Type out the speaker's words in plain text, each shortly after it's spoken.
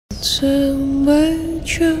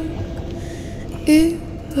собачок и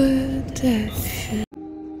подальше.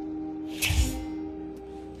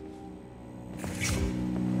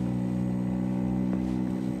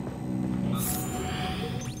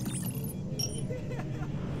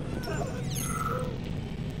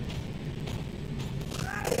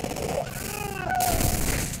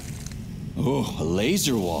 Oh, a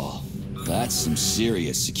laser wall. That's some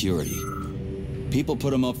serious security. People put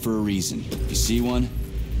them up for a reason. If you see one,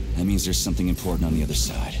 that means there's something important on the other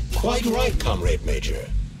side. Quite right, Comrade Major.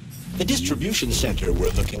 The distribution center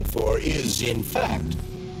we're looking for is, in fact,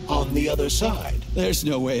 on the other side. There's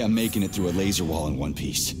no way I'm making it through a laser wall in one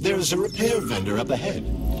piece. There's a repair vendor up ahead.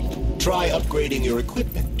 Try upgrading your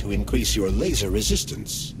equipment to increase your laser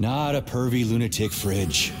resistance. Not a pervy lunatic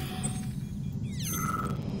fridge.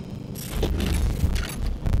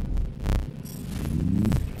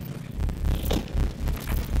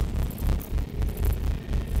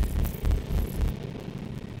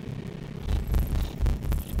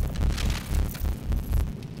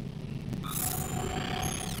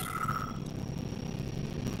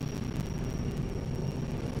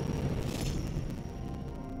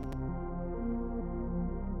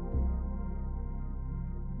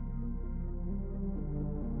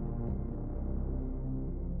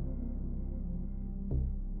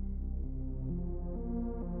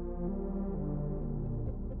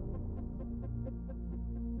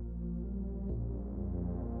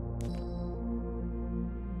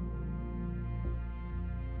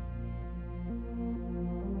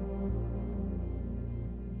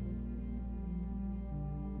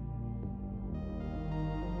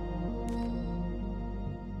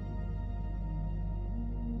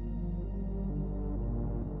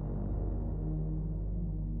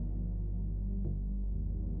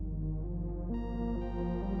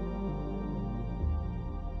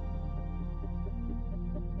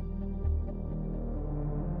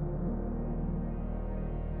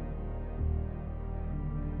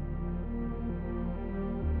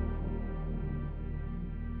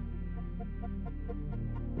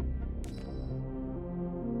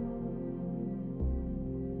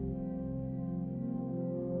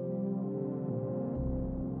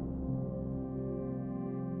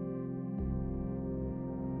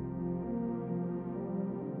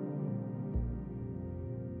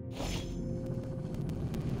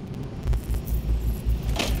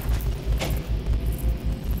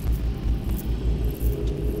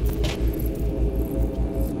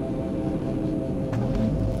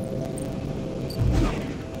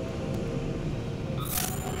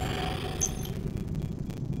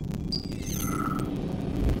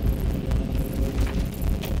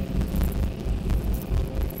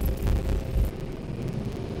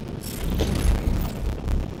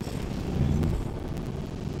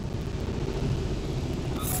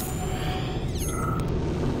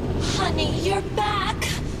 You're back!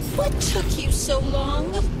 What took you so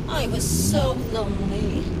long? I was so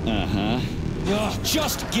lonely. Uh-huh. Ugh,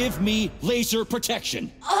 just give me laser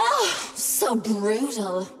protection! Oh, so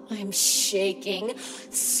brutal. I'm shaking.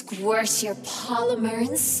 Squirt your polymer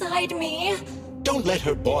inside me. Don't let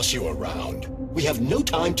her boss you around. We have no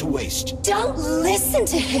time to waste. Don't listen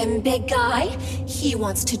to him, big guy. He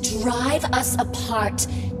wants to drive us apart.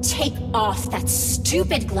 Take off that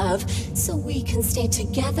stupid glove so we can stay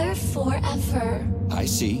together forever. I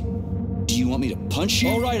see. Do you want me to punch you?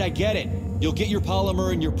 All right, I get it. You'll get your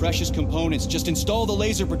polymer and your precious components. Just install the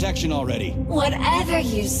laser protection already. Whatever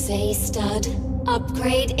you say, stud.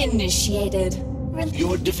 Upgrade initiated.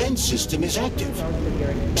 Your defense system is active.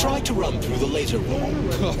 Try to run through the laser wall.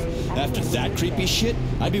 After that creepy shit,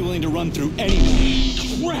 I'd be willing to run through any...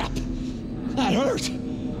 Crap! That hurt!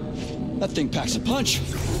 That thing packs a punch.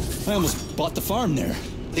 I almost bought the farm there.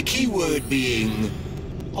 The key word being...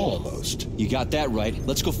 almost. You got that right.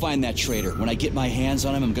 Let's go find that traitor. When I get my hands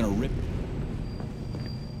on him, I'm gonna rip...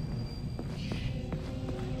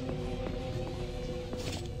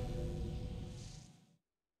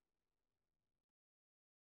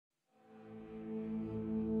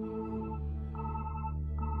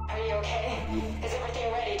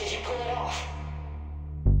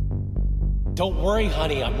 Don't worry,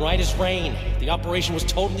 honey. I'm right as rain. The operation was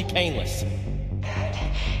totally painless. Good.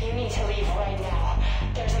 You need to leave right now.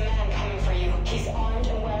 There's a man coming for you. He's armed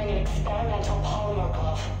and wearing an experimental polymer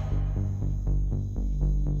glove.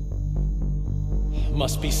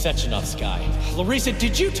 Must be Sechenov's guy. Larissa,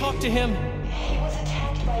 did you talk to him? He was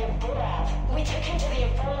attacked by a Burav. We took him to the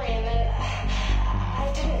infirmary and then...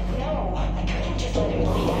 I didn't know. I couldn't just let him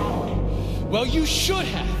bleed out. Well, you should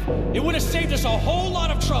have. It would have saved us a whole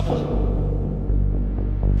lot of trouble.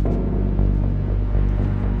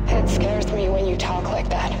 It scares me when you talk like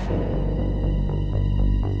that.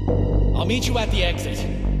 meet you at the exit.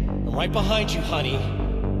 I'm right behind you, honey.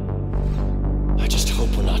 I just hope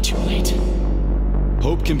we're not too late.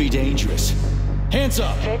 Hope can be dangerous. Hands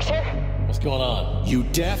up! Victor? What's going on? You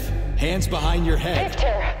deaf? Hands behind your head.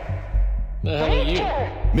 Victor! The hell are you?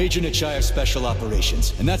 Victor! Major Atomicheart Special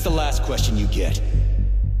Operations, and that's the last question you get.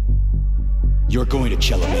 You're going to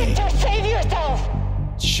Chelomey. Victor, save yourself!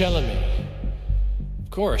 Chelomey. Of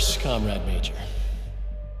course, Comrade Major.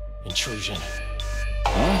 Intrusion.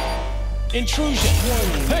 Huh? Intrusion!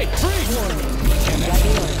 Hey, freeze!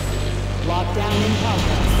 Lockdown in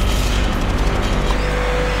progress.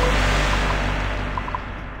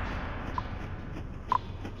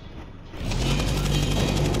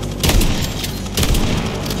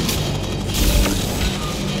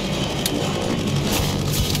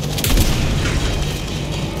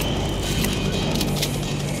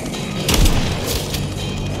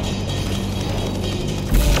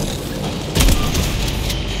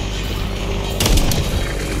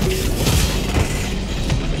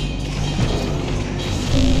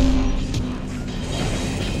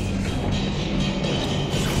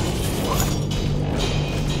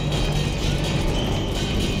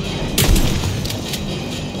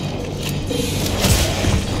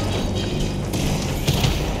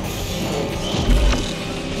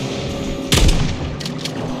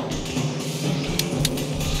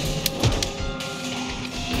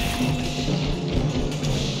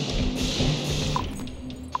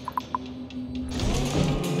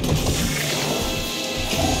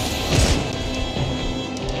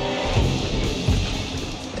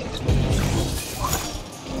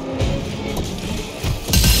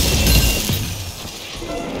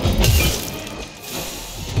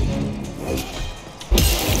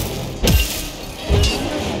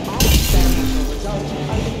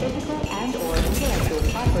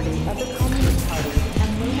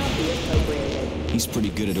 He's pretty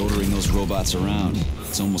good at ordering those robots around.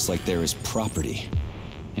 It's almost like they're his property.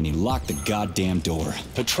 And he locked the goddamn door.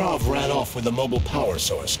 Petrov ran off with a mobile power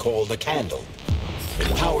source called a candle.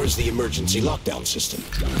 It powers the emergency lockdown system.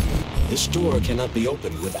 This door cannot be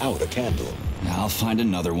opened without a candle. I'll find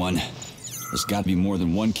another one. There's got to be more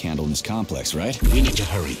than one candle in this complex, right? We need to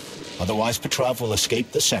hurry. Otherwise, Petrov will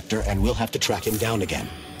escape the sector and we'll have to track him down again.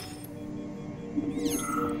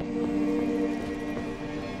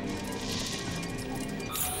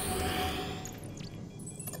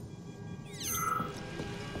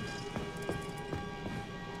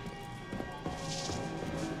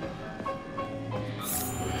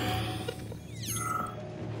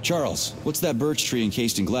 Charles, what's that birch tree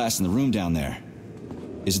encased in glass in the room down there?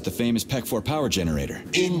 Is it the famous PEC 4 power generator?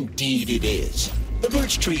 Indeed it is. The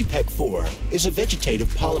birch tree PEC 4 is a vegetative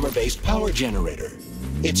polymer-based power generator.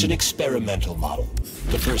 It's an experimental model,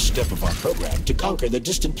 the first step of our program to conquer the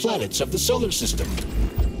distant planets of the solar system.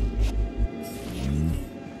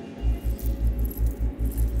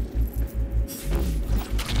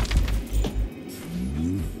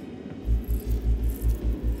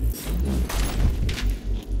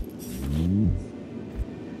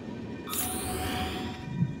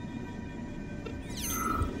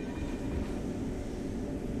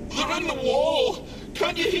 They're in the wall!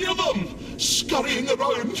 Can't you hear them? Scurrying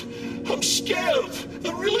around. I'm scared.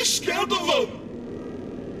 I'm really scared of them.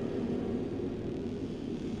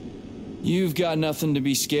 You've got nothing to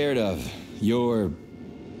be scared of. You're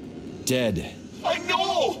dead. I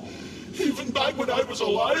know! Even back when I was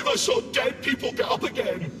alive, I saw dead people get up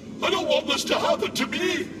again. I don't want this to happen to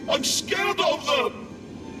me. I'm scared of them.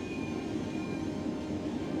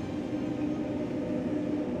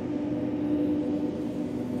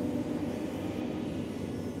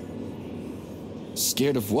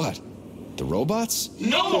 Scared of what? The robots?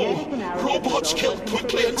 No! Robots kill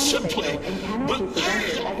quickly and simply. But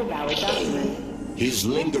they... His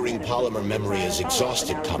lingering polymer memory is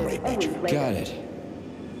exhausted, Comrade Major. Got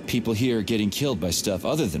it. People here are getting killed by stuff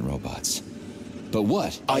other than robots. But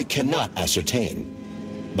what? I cannot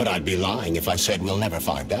ascertain. But I'd be lying if I said we'll never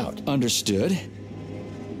find out. Understood.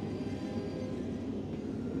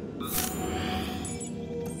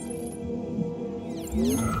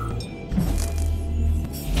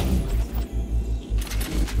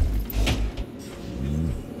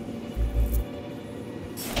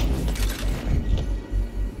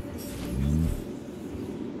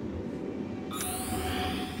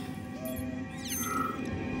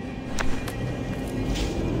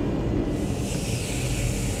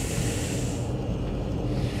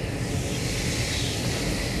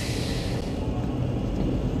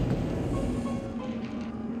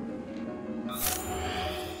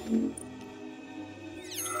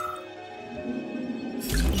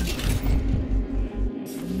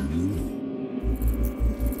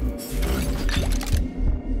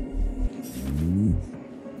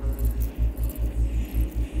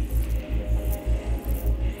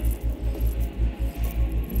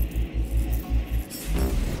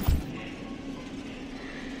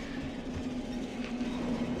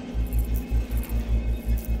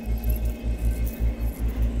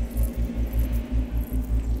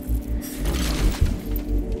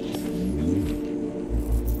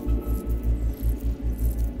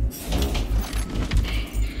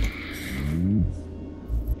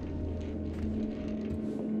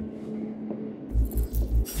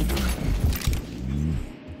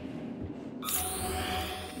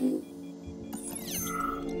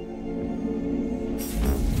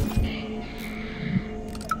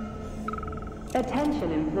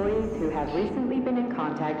 Attention employees who have recently been in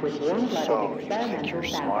contact with warm-blooded So, you experimental think you're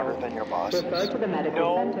samples. smarter than your bosses? Refer to the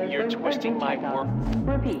medical No, center you're for twisting my checkup.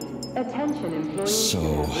 Repeat. Attention employees who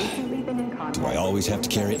have recently been in contact Do I always have to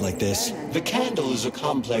carry it like this? The candle is a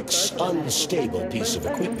complex, unstable piece of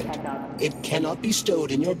equipment. It cannot be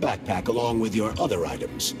stowed in your backpack along with your other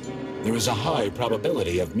items. There is a high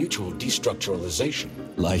probability of mutual destructuralization.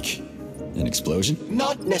 Like an explosion?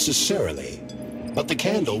 Not necessarily, but the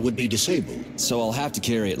candle would be disabled. So I'll have to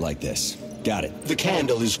carry it like this. Got it. The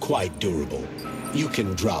candle is quite durable. You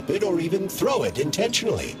can drop it or even throw it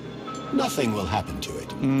intentionally. Nothing will happen to it.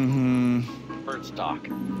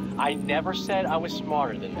 Birdstock. I never said I was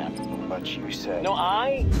smarter than them. But you said... No,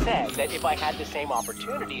 I said that if I had the same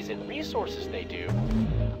opportunities and resources they do,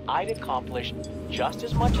 I'd accomplish just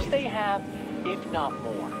as much as they have, if not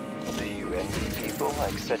more. Do you envy people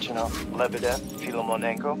like Sechenov, Lebedev,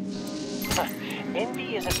 Filomonenko?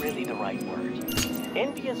 Envy isn't really the right word.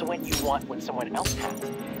 Envy is when you want what someone else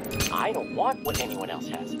has. I don't want what anyone else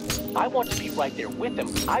has. I want to be right there with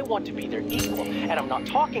them. I want to be their equal. And I'm not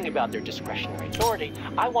talking about their discretionary authority.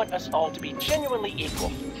 I want us all to be genuinely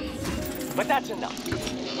equal. But that's enough.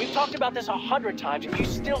 We've talked about this 100 times and you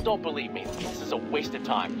still don't believe me. This is a waste of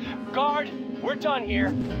time. Guard, we're done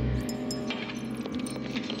here.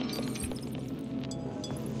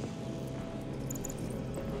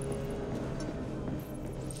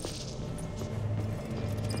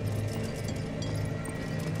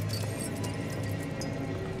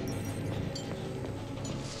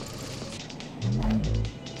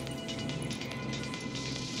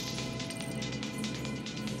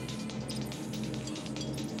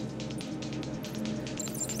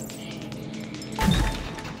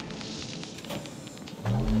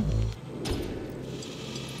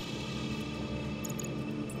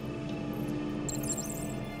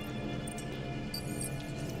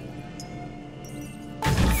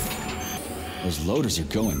 Those loaders are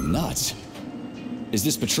going nuts. Is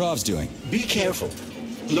this Petrov's doing? Be careful.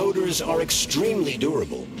 Loaders are extremely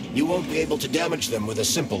durable. You won't be able to damage them with a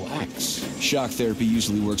simple axe. Shock therapy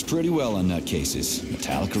usually works pretty well on nutcases,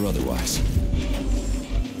 metallic or otherwise.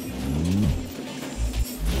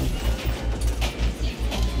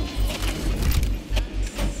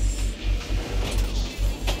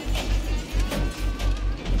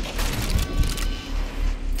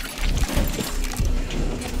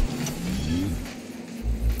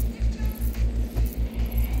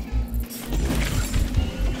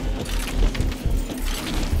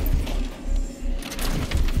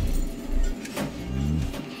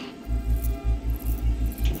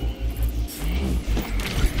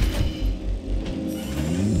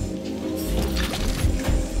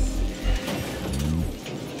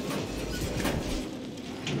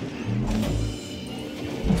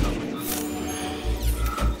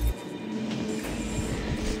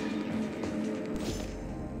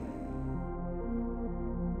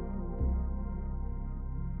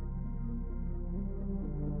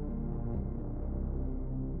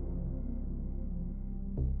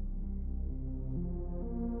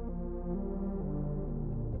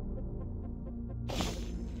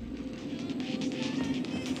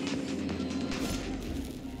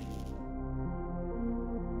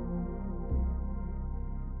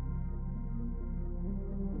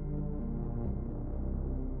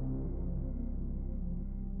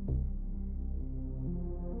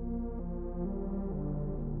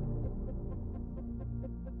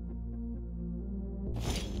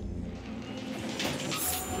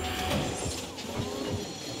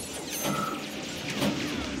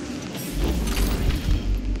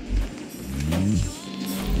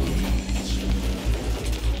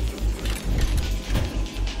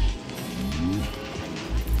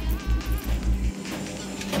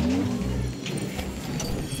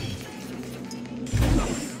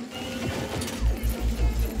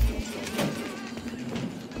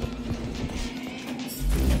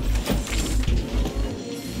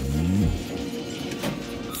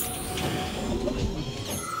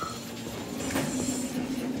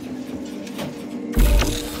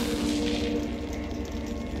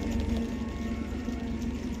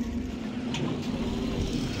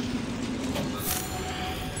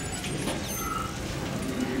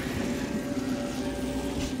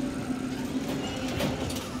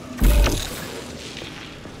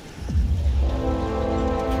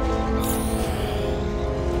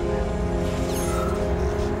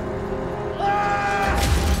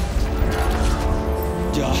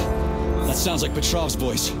 Sounds like Petrov's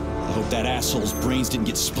voice. I hope that asshole's brains didn't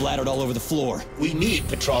get splattered all over the floor. We need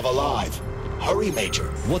Petrov alive. Hurry, Major.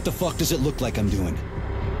 What the fuck does it look like I'm doing?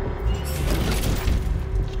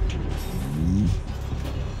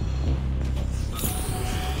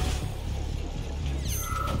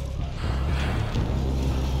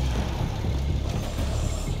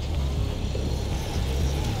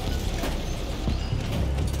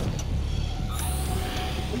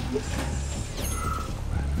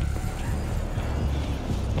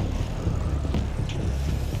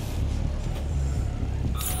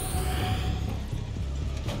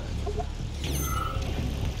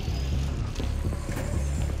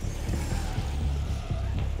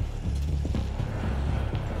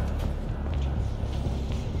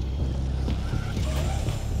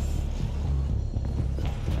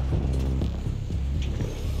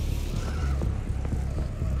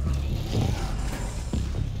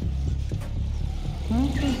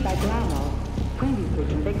 Previously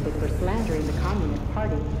convicted for slandering the Communist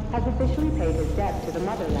Party, has officially paid his debt to the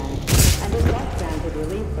motherland and is thus granted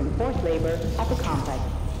release from forced labor at the complex.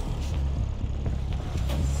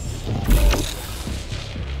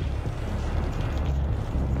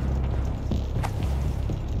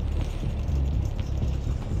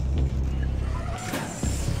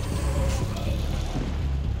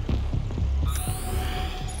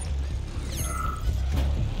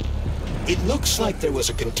 It looks like there was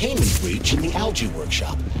a containment breach in the algae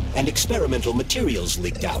workshop, and experimental materials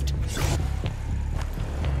leaked out.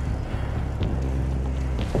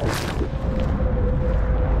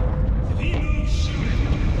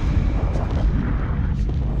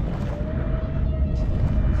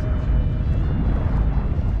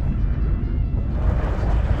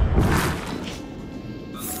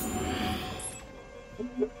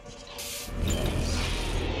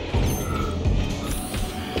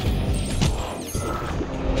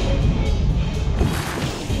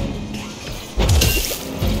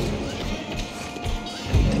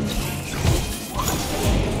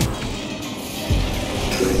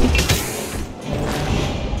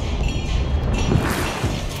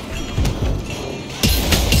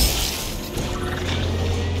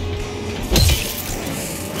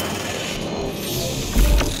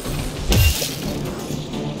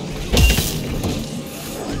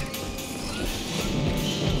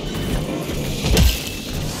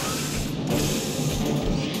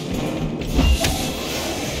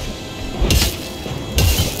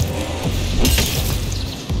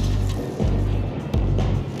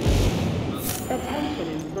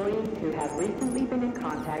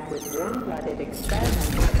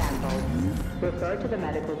 Refer to the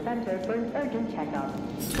medical center for an urgent checkup.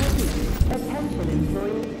 Attention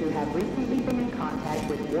employees who have recently been in contact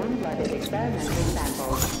with warm-blooded experimental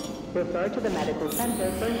samples. Refer to the medical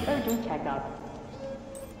center for an urgent checkup.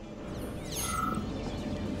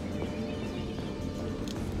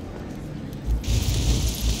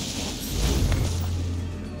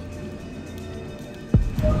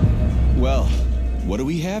 Well, what do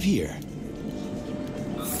we have here?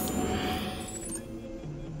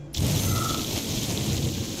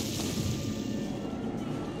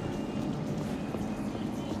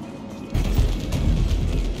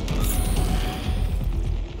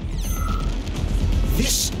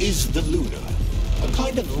 This is the Luna, a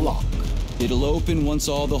kind of lock. It'll open once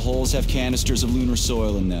all the holes have canisters of lunar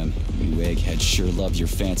soil in them. You eggheads sure love your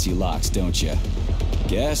fancy locks, don't you?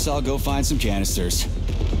 Guess I'll go find some canisters.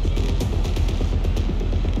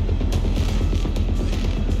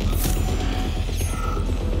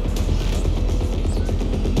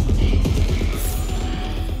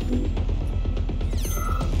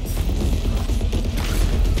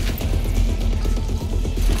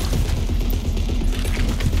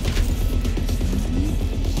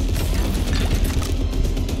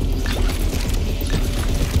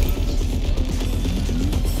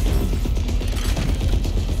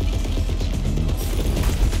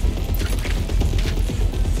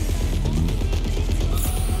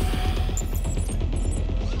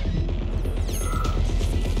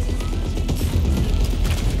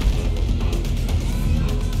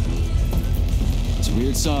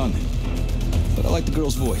 Weird song, but I like the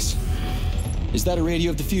girl's voice. Is that a radio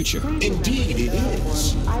of the future? Indeed it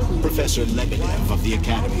is. Professor Lebedev of the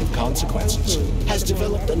Academy of Consequences has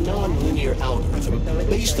developed a non-linear algorithm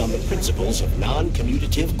based on the principles of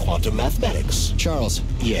non-commutative quantum mathematics. Charles.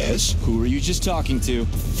 Yes? Who were you just talking to?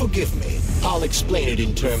 Forgive me. I'll explain it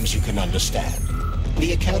in terms you can understand.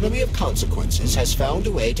 The Academy of Consequences has found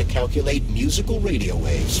a way to calculate musical radio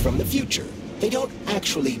waves from the future. They don't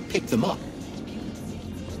actually pick them up.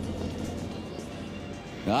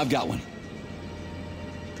 I've got one.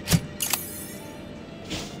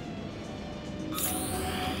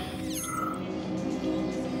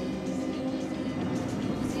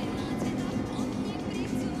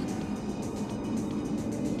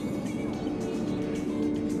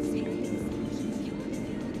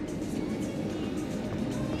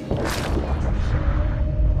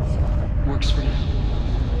 Works for now.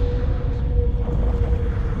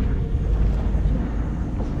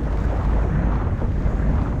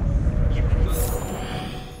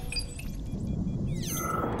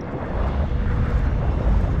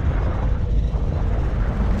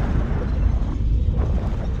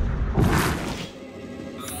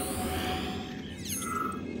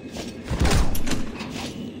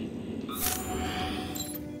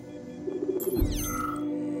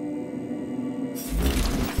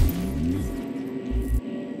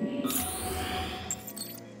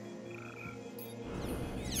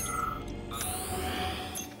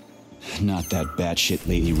 Not that batshit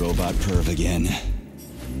lady robot perv again.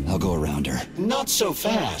 I'll go around her. Not so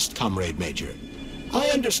fast, Comrade Major. I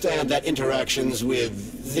understand that interactions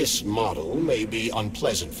with this model may be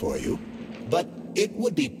unpleasant for you, but it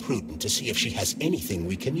would be prudent to see if she has anything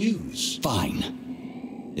we can use.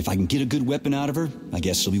 Fine. If I can get a good weapon out of her, I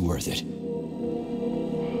guess it'll be worth it.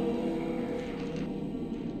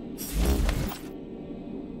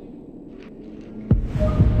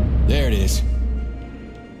 There it is.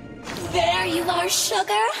 There you are,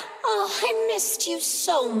 sugar. Oh, I missed you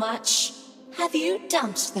so much. Have you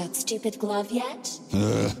dumped that stupid glove yet?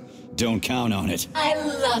 Don't count on it. I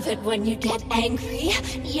love it when you get angry.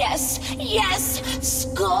 Yes, yes!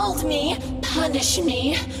 Scold me, punish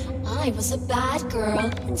me. I was a bad girl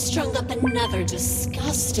and strung up another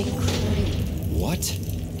disgusting crime. What?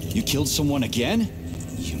 You killed someone again?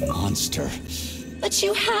 You monster. But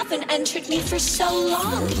you haven't entered me for so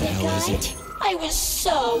long, Where the hell is guy. it? I was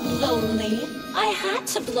so lonely. I had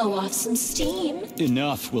to blow off some steam.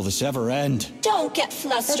 Enough. Will this ever end? Don't get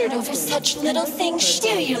flustered over such little things. Do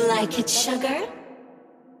you like it, sugar?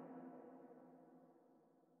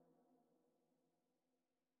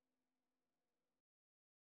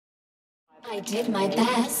 I did my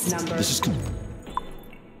best. This is cool.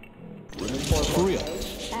 For real.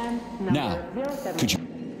 Now, could you...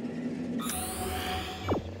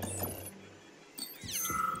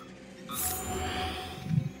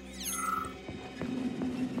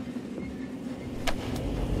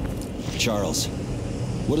 Charles,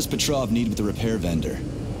 what does Petrov need with the repair vendor?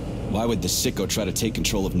 Why would the sicko try to take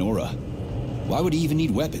control of Nora? Why would he even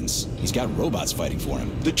need weapons? He's got robots fighting for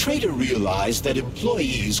him. The traitor realized that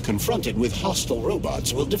employees confronted with hostile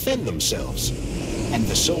robots will defend themselves. And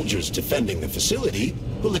the soldiers defending the facility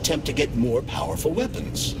will attempt to get more powerful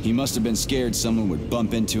weapons. He must have been scared someone would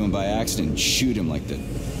bump into him by accident and shoot him like the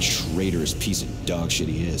traitorous piece of dog shit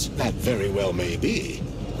he is. That very well may be.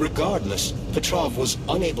 Regardless, Petrov was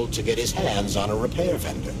unable to get his hands on a repair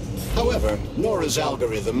vendor. However, Nora's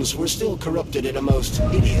algorithms were still corrupted in a most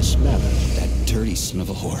hideous manner. That dirty son of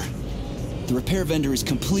a whore. The repair vendor is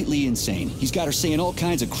completely insane. He's got her saying all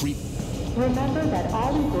kinds of creep... Remember that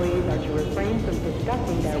all employees are to refrain from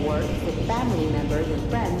discussing their work with family members and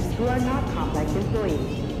friends who are not complex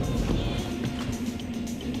employees.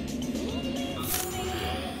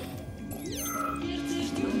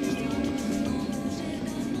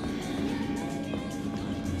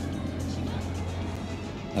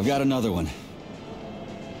 I've got another one.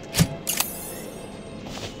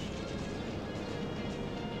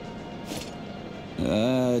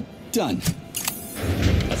 Done.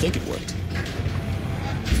 I think it worked.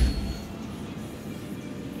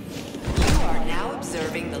 You are now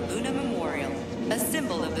observing the Luna Memorial, a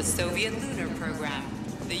symbol of the Soviet lunar program,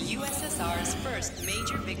 the USSR's first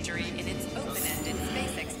major victory in its open-ended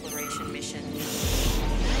space exploration mission.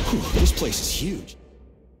 Whew, this place is huge.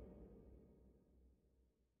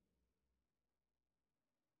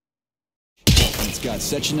 It's got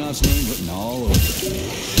Sechenov's name written all over it.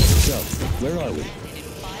 So, where are we?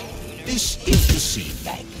 This is the seed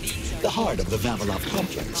bank, the heart of the Vavilov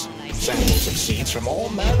complex. Samples of seeds from all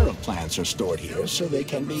manner of plants are stored here so they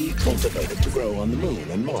can be cultivated to grow on the Moon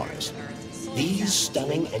and Mars. These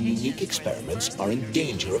stunning and unique experiments are in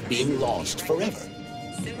danger of being lost forever.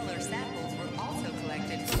 Similar samples were also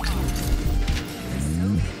collected from Mars. The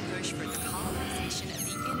Soviet push for the colonization of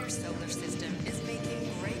the inner solar system is making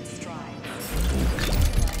great strides.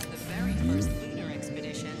 Like the very first lunar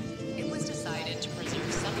expedition, it was decided to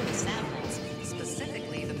preserve some of the samples,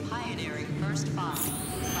 specifically the pioneering first 5,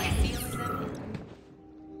 by sealing them.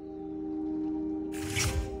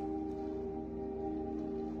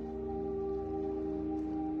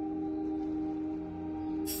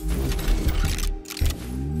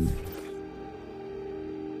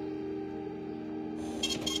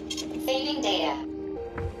 Saving data.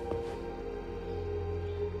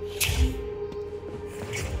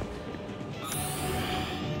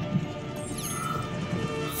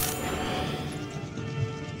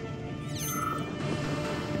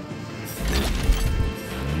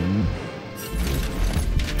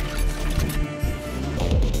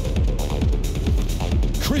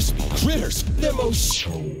 Crispy critters! They're most...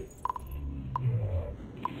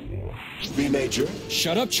 Major?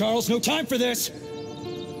 Shut up, Charles. No time for this!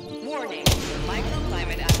 Warning,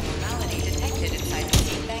 microclimate abnormality detected inside the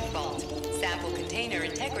seed bank vault. Sample container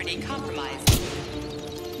integrity compromised.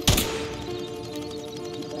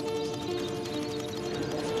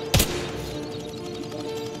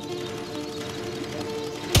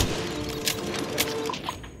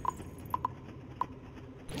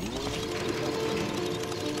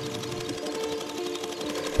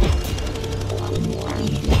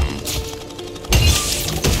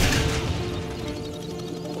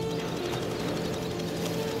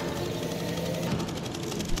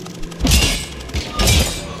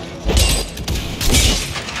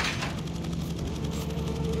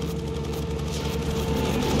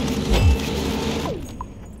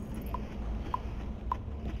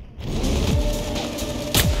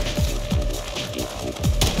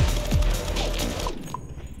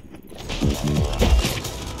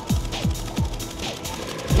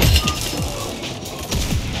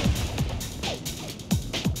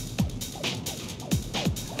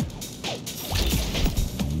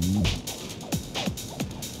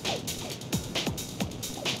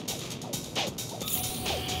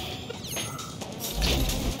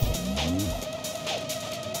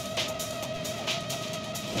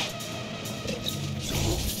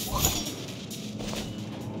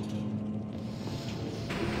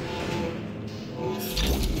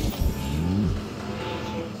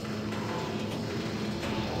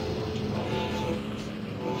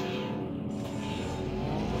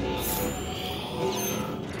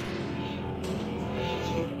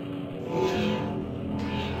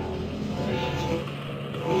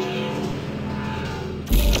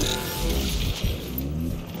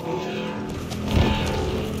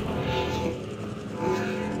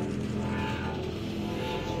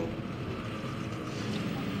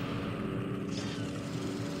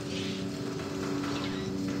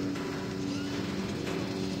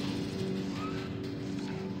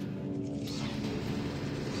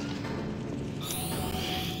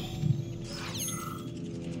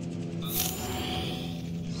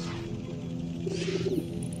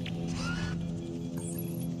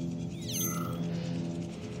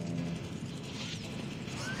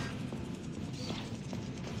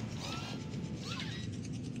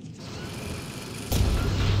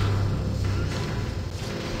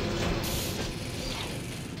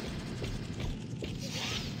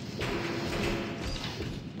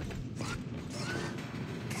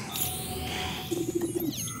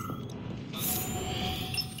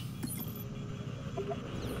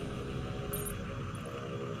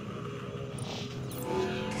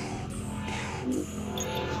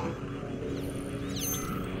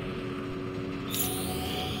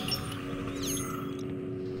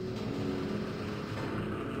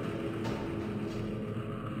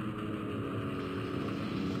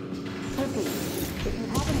 Repeat, if you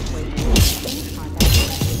have any questions, please contact the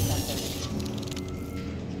Message Center.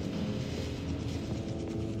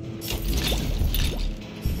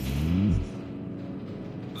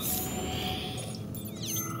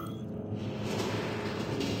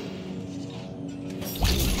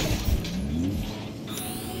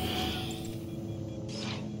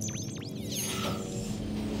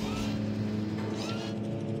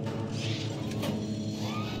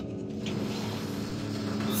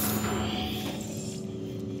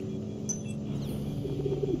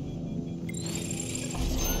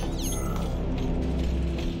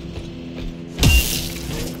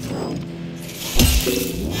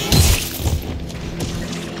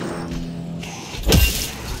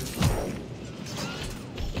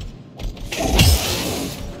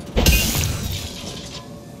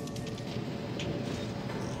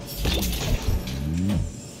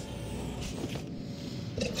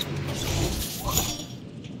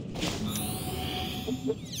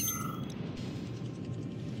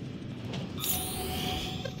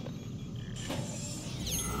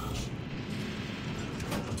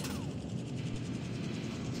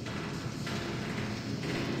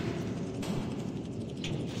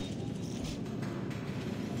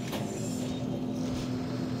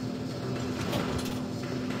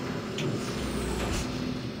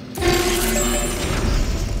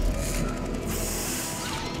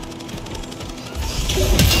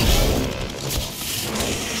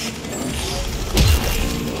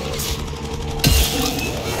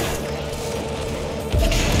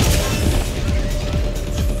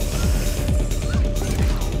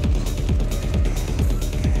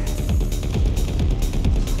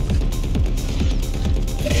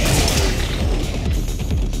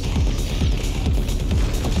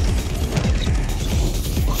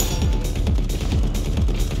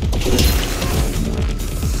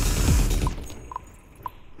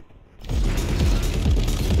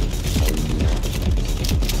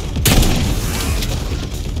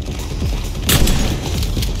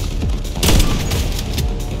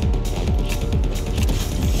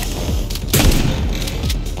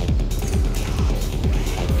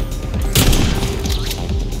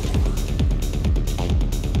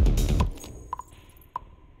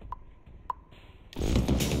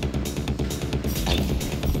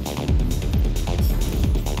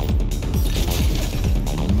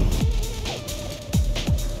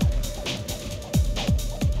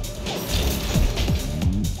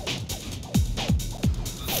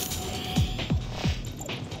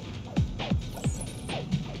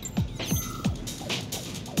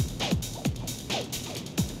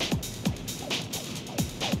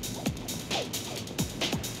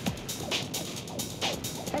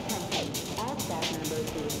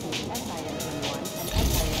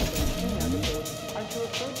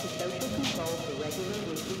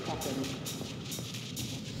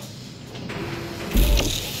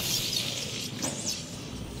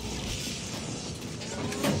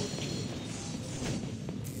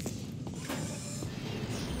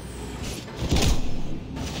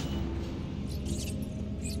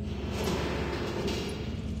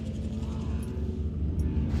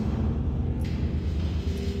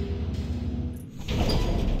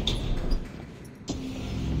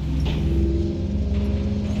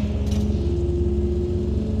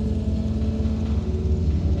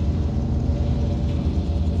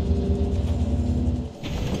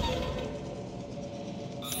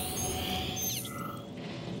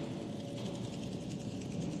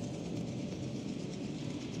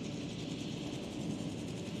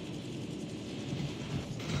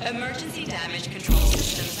 Emergency damage control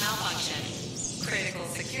systems malfunction. Critical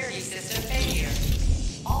security system failure.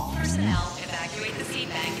 All personnel evacuate the seed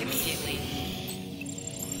bank immediately.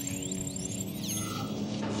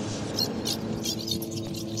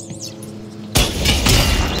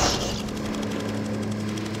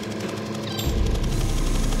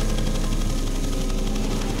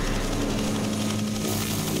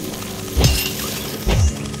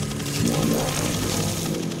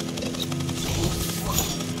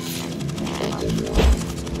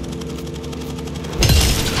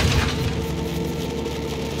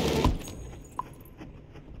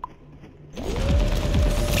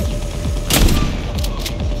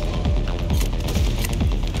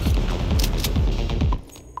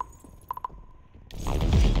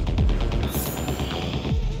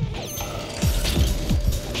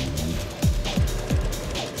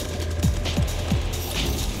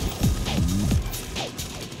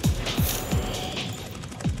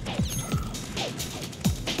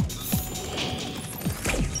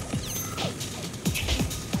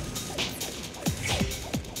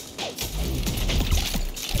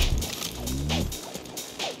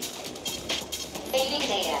 Reading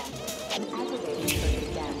data. Activating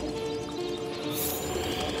circuit damage.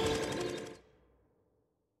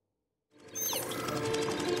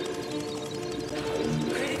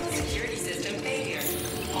 Critical security system failure.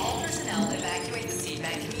 All personnel evacuate the seat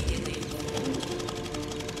bank immediately.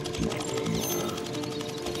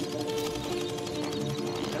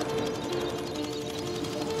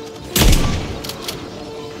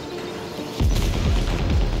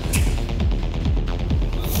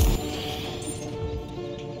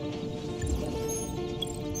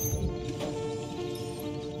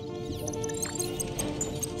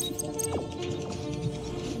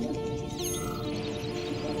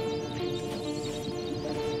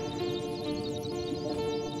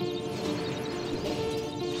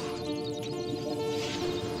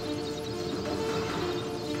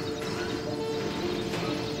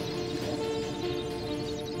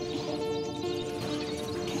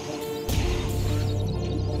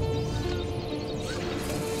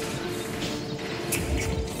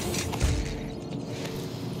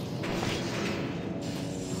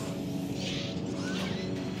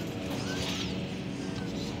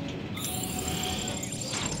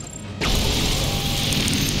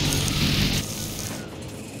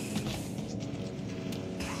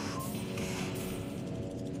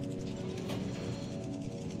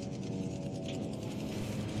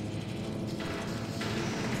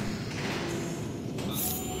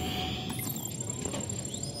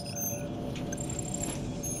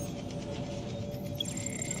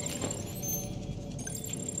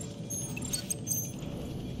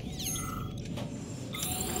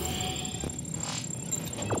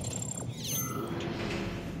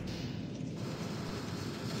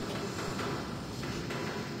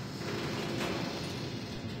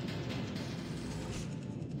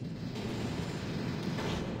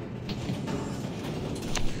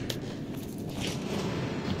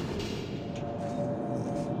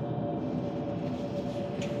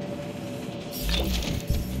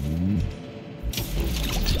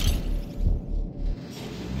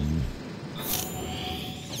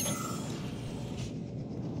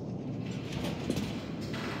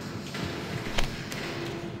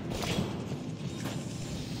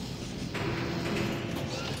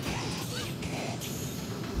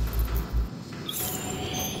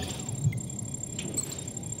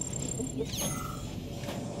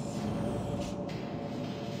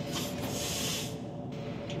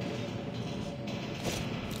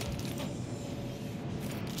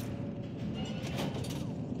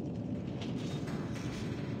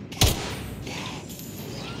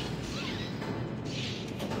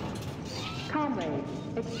 Comrades,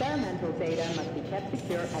 experimental data must be kept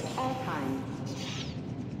secure at all times.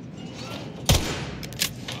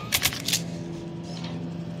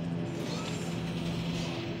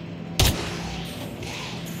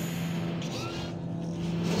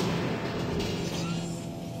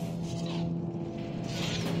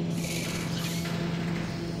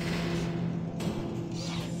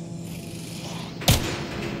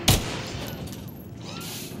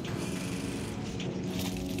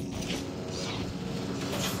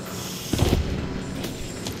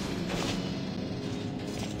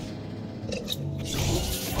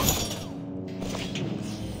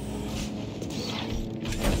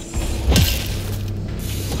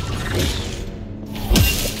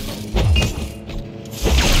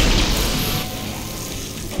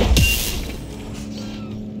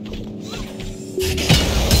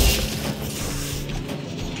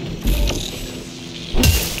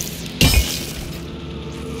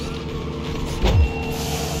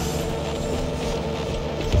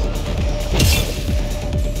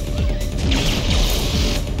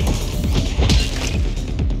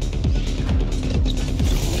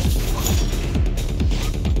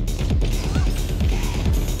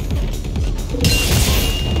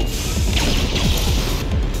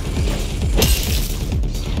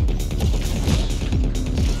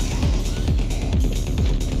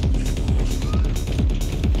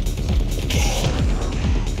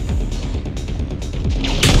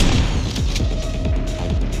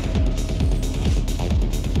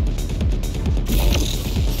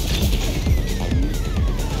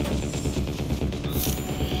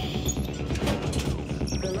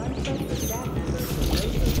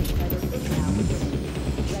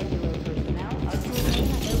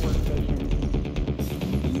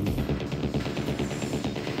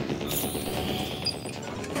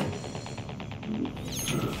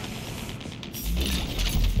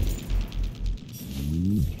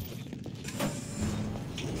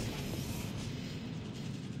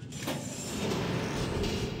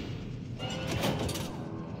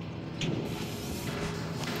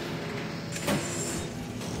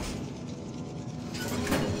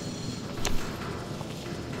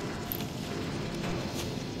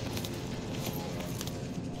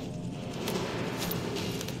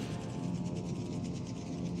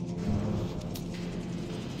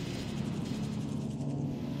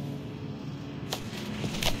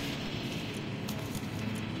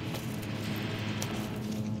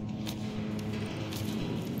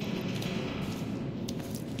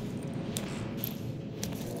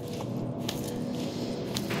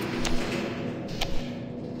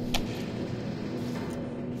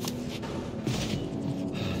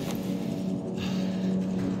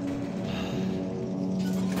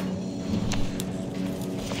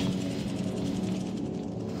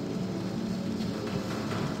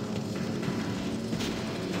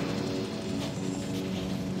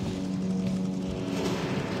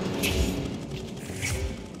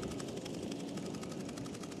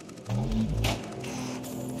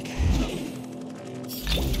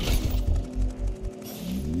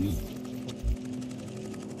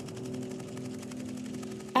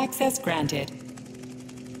 Access granted.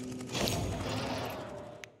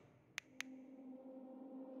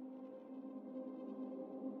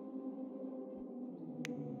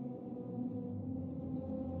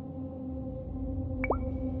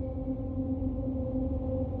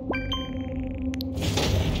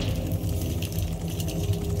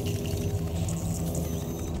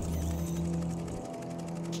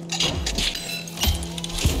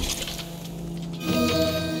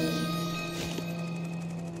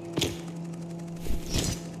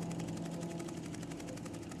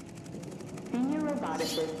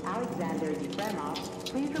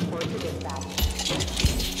 Please report to dispatch.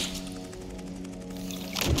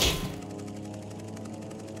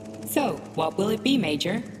 So, what will it be,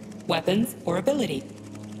 Major? Weapons or ability?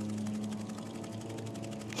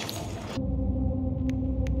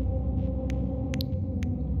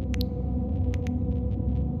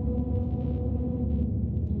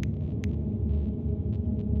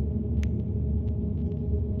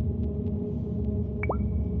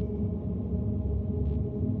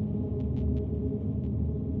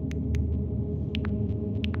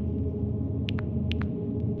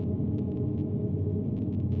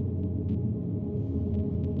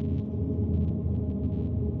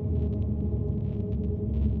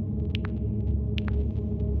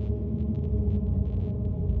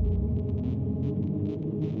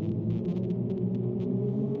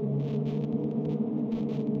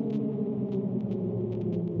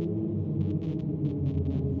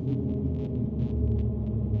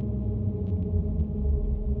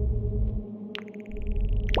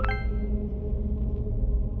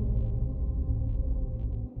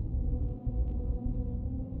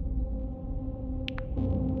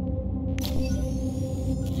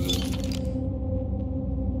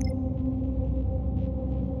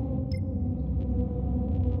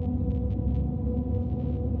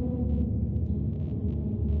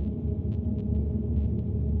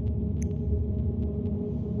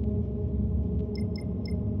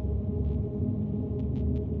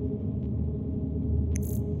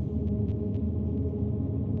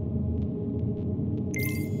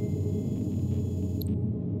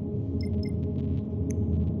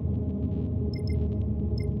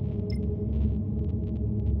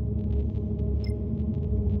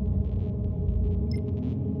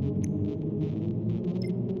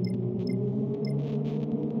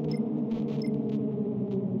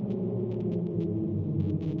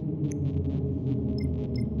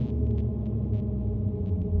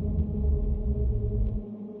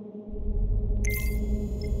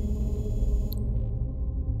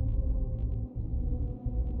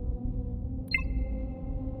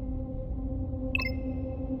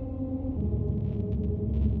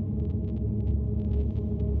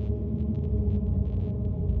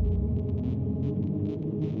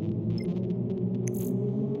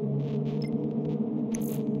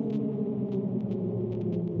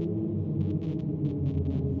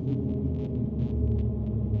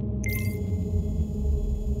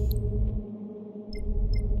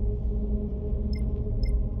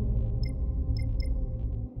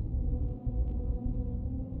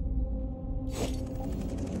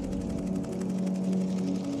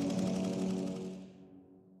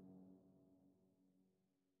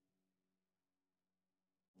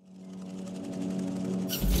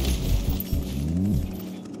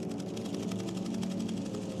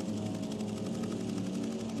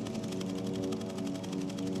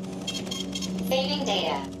 Saving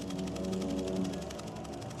data.